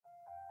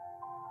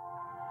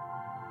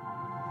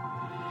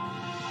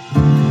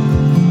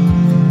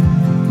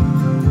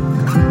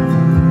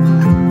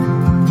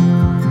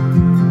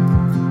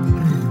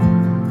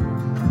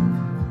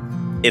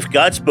If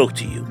God spoke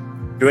to you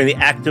during the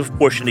active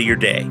portion of your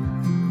day,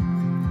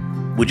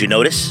 would you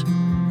notice?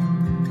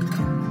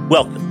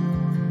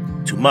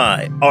 Welcome to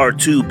my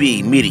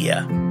R2B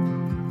Media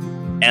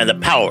and the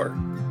Power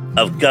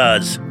of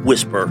God's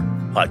Whisper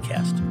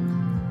podcast.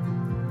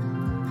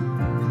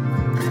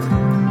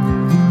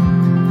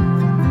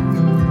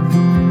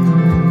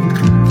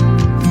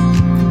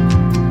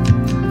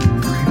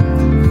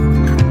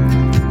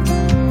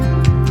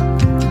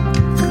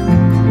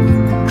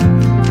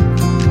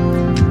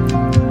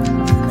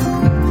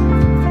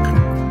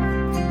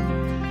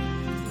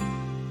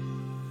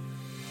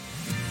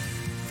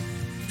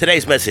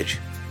 Today's message,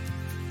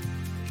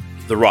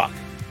 the rock.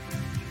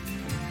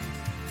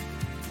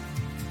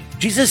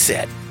 Jesus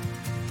said,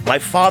 "My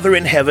Father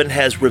in heaven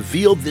has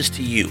revealed this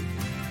to you.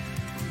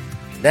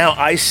 Now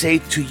I say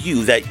to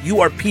you that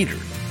you are Peter,"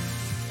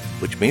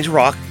 which means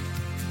rock,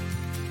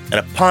 "and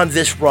upon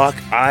this rock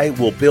I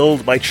will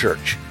build my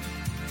church."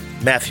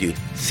 Matthew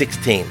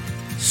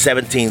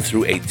 16:17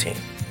 through 18.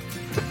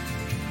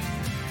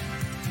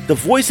 The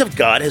voice of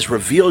God has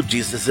revealed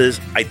Jesus'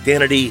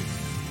 identity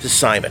to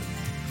Simon,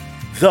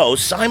 though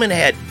Simon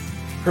had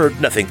heard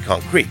nothing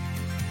concrete.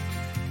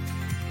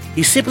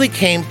 He simply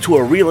came to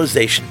a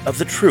realization of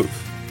the truth,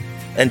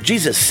 and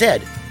Jesus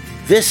said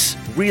this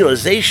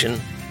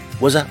realization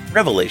was a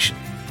revelation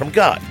from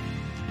God.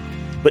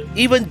 But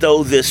even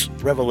though this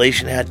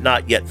revelation had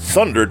not yet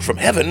thundered from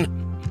heaven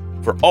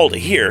for all to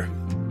hear,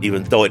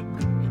 even though it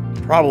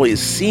probably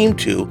seemed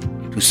to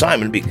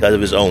Simon because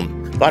of his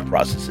own thought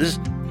processes,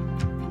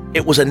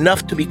 it was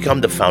enough to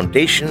become the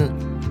foundation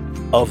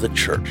of the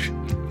church.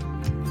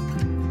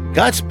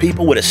 God's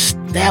people would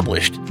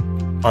establish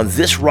on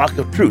this rock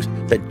of truth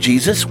that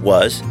Jesus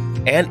was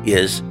and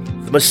is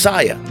the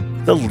Messiah,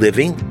 the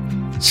living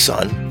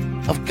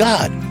Son of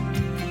God.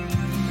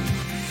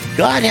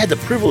 God had the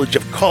privilege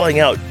of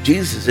calling out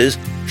Jesus'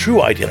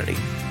 true identity,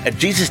 and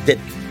Jesus did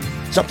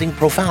something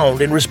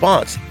profound in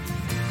response.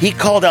 He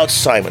called out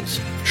Simon's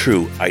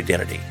true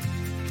identity.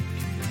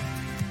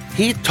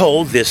 He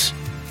told this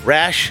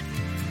rash,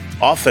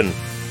 often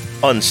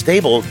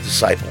unstable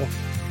disciple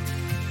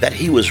that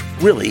he was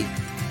really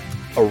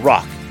a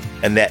rock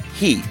and that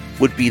he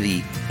would be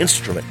the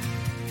instrument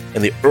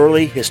in the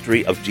early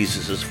history of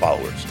Jesus'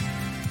 followers.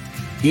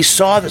 He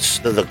saw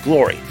the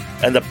glory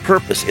and the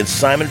purpose in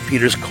Simon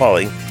Peter's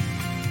calling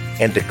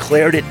and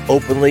declared it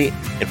openly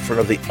in front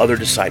of the other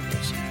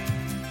disciples.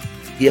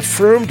 He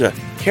affirmed a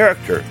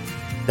character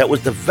that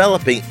was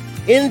developing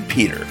in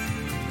Peter,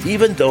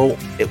 even though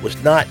it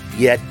was not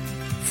yet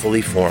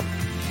fully formed.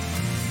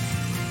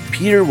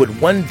 Peter would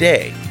one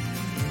day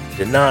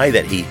deny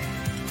that he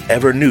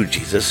ever knew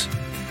Jesus,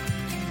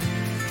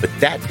 but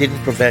that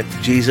didn't prevent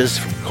Jesus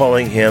from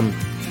calling him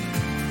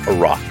a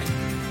rock.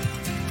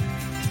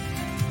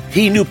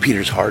 He knew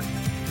Peter's heart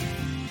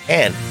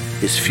and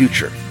his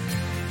future.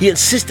 He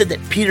insisted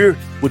that Peter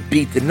would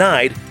be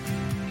denied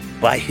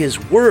by his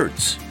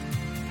words,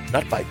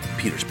 not by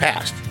Peter's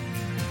past.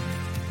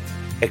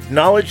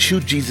 Acknowledge who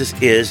Jesus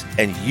is,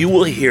 and you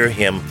will hear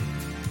him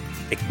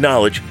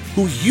acknowledge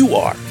who you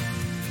are.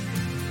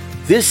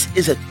 This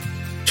is a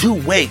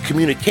two-way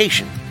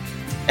communication,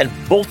 and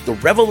both the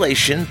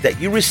revelation that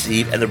you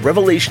receive and the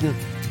revelation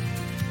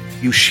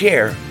you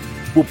share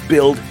will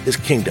build his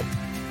kingdom.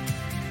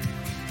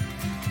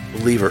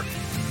 Believer,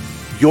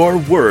 your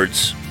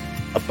words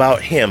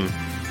about him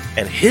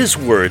and his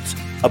words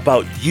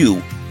about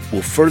you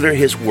will further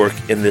his work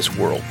in this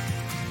world.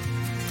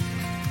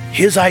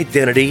 His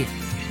identity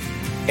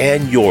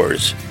and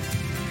yours.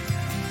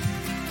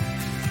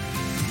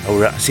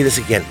 I'll see this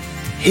again.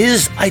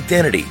 His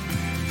identity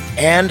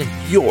and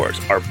yours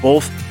are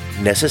both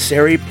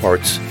necessary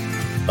parts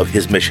of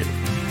his mission.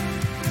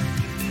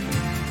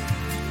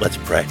 Let's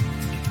pray.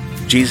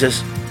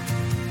 Jesus,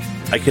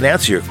 I can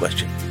answer your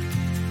question.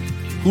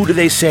 Who do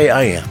they say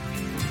I am?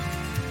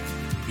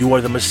 You are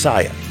the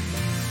Messiah,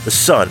 the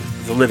Son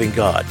of the living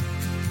God.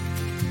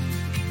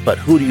 But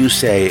who do you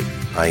say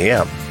I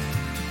am?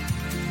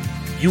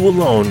 You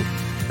alone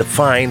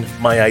define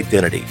my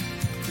identity.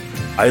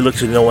 I look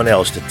to no one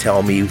else to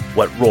tell me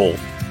what role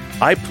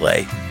I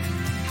play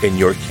in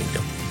your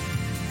kingdom.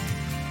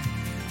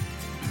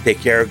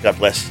 Take care, God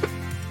bless,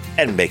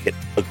 and make it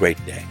a great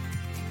day.